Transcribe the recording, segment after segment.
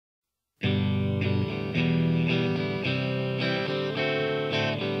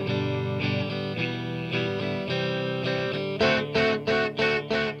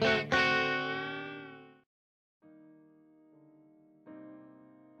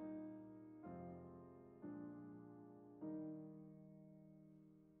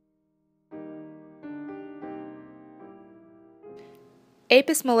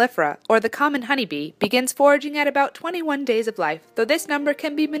Apis mellifera, or the common honeybee, begins foraging at about 21 days of life, though this number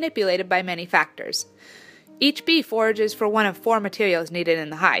can be manipulated by many factors. Each bee forages for one of four materials needed in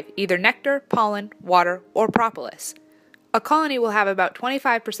the hive, either nectar, pollen, water, or propolis. A colony will have about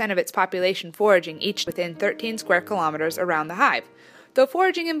 25% of its population foraging each within 13 square kilometers around the hive, though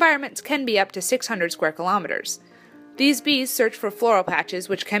foraging environments can be up to 600 square kilometers. These bees search for floral patches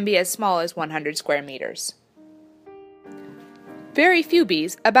which can be as small as 100 square meters. Very few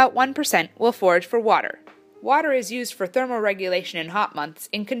bees, about 1%, will forage for water. Water is used for thermoregulation in hot months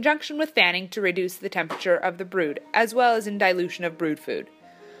in conjunction with fanning to reduce the temperature of the brood, as well as in dilution of brood food.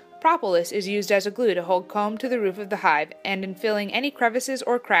 Propolis is used as a glue to hold comb to the roof of the hive and in filling any crevices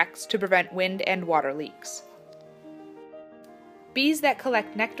or cracks to prevent wind and water leaks. Bees that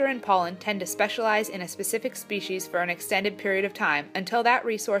collect nectar and pollen tend to specialize in a specific species for an extended period of time until that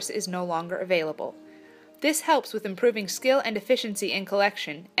resource is no longer available. This helps with improving skill and efficiency in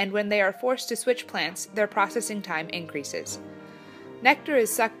collection, and when they are forced to switch plants, their processing time increases. Nectar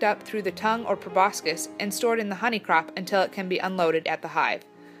is sucked up through the tongue or proboscis and stored in the honey crop until it can be unloaded at the hive.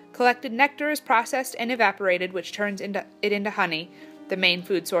 Collected nectar is processed and evaporated, which turns it into honey, the main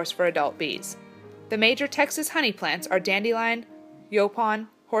food source for adult bees. The major Texas honey plants are dandelion, yaupon,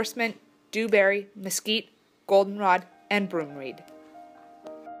 horsemint, dewberry, mesquite, goldenrod, and broomreed.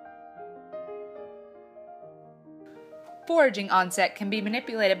 Foraging onset can be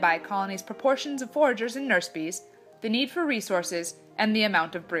manipulated by a colony's proportions of foragers and nurse bees, the need for resources, and the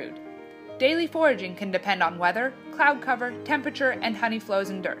amount of brood. Daily foraging can depend on weather, cloud cover, temperature, and honey flows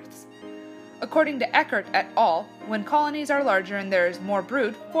and dearths. According to Eckert et al., when colonies are larger and there is more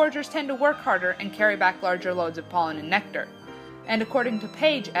brood, foragers tend to work harder and carry back larger loads of pollen and nectar. And according to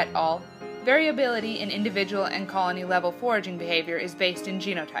Page et al., variability in individual and colony level foraging behavior is based in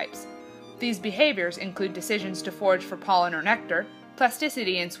genotypes. These behaviors include decisions to forage for pollen or nectar,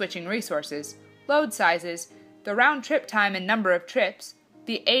 plasticity in switching resources, load sizes, the round-trip time and number of trips,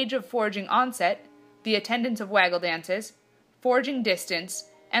 the age of foraging onset, the attendance of waggle dances, foraging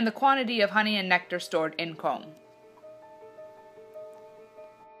distance, and the quantity of honey and nectar stored in comb.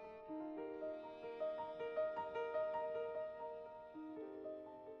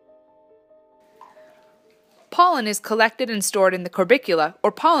 Pollen is collected and stored in the corbicula,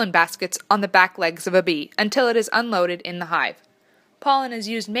 or pollen baskets, on the back legs of a bee until it is unloaded in the hive. Pollen is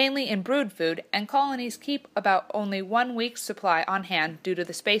used mainly in brood food, and colonies keep about only 1 week's supply on hand due to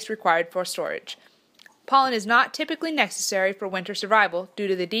the space required for storage. Pollen is not typically necessary for winter survival due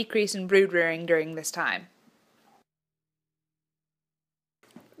to the decrease in brood rearing during this time.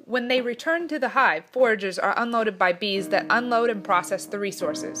 When they return to the hive, foragers are unloaded by bees that unload and process the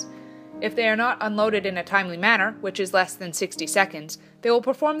resources. If they are not unloaded in a timely manner, which is less than 60 seconds, they will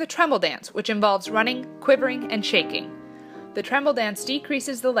perform the tremble dance, which involves running, quivering, and shaking. The tremble dance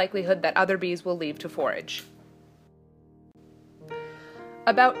decreases the likelihood that other bees will leave to forage.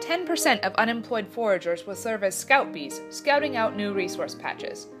 About 10% of unemployed foragers will serve as scout bees, scouting out new resource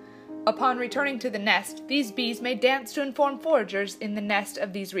patches. Upon returning to the nest, these bees may dance to inform foragers in the nest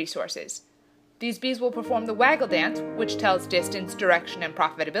of these resources. These bees will perform the waggle dance, which tells distance, direction, and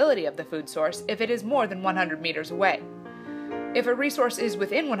profitability of the food source if it is more than 100 meters away. If a resource is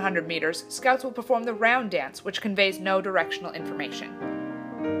within 100 meters, scouts will perform the round dance, which conveys no directional information.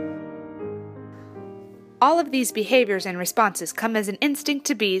 All of these behaviors and responses come as an instinct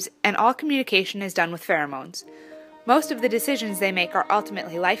to bees, and all communication is done with pheromones. Most of the decisions they make are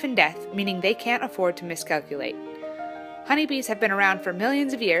ultimately life and death, meaning they can't afford to miscalculate. Honeybees have been around for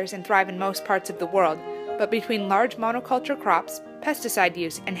millions of years and thrive in most parts of the world, but between large monoculture crops, pesticide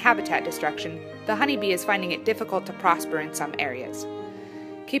use, and habitat destruction, the honeybee is finding it difficult to prosper in some areas.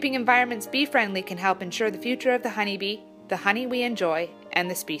 Keeping environments bee-friendly can help ensure the future of the honeybee, the honey we enjoy, and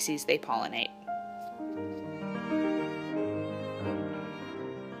the species they pollinate.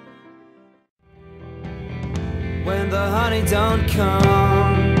 When the honey don't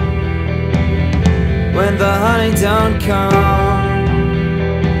come, when the honey don't come,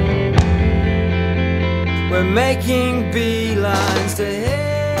 we're making beelines to him.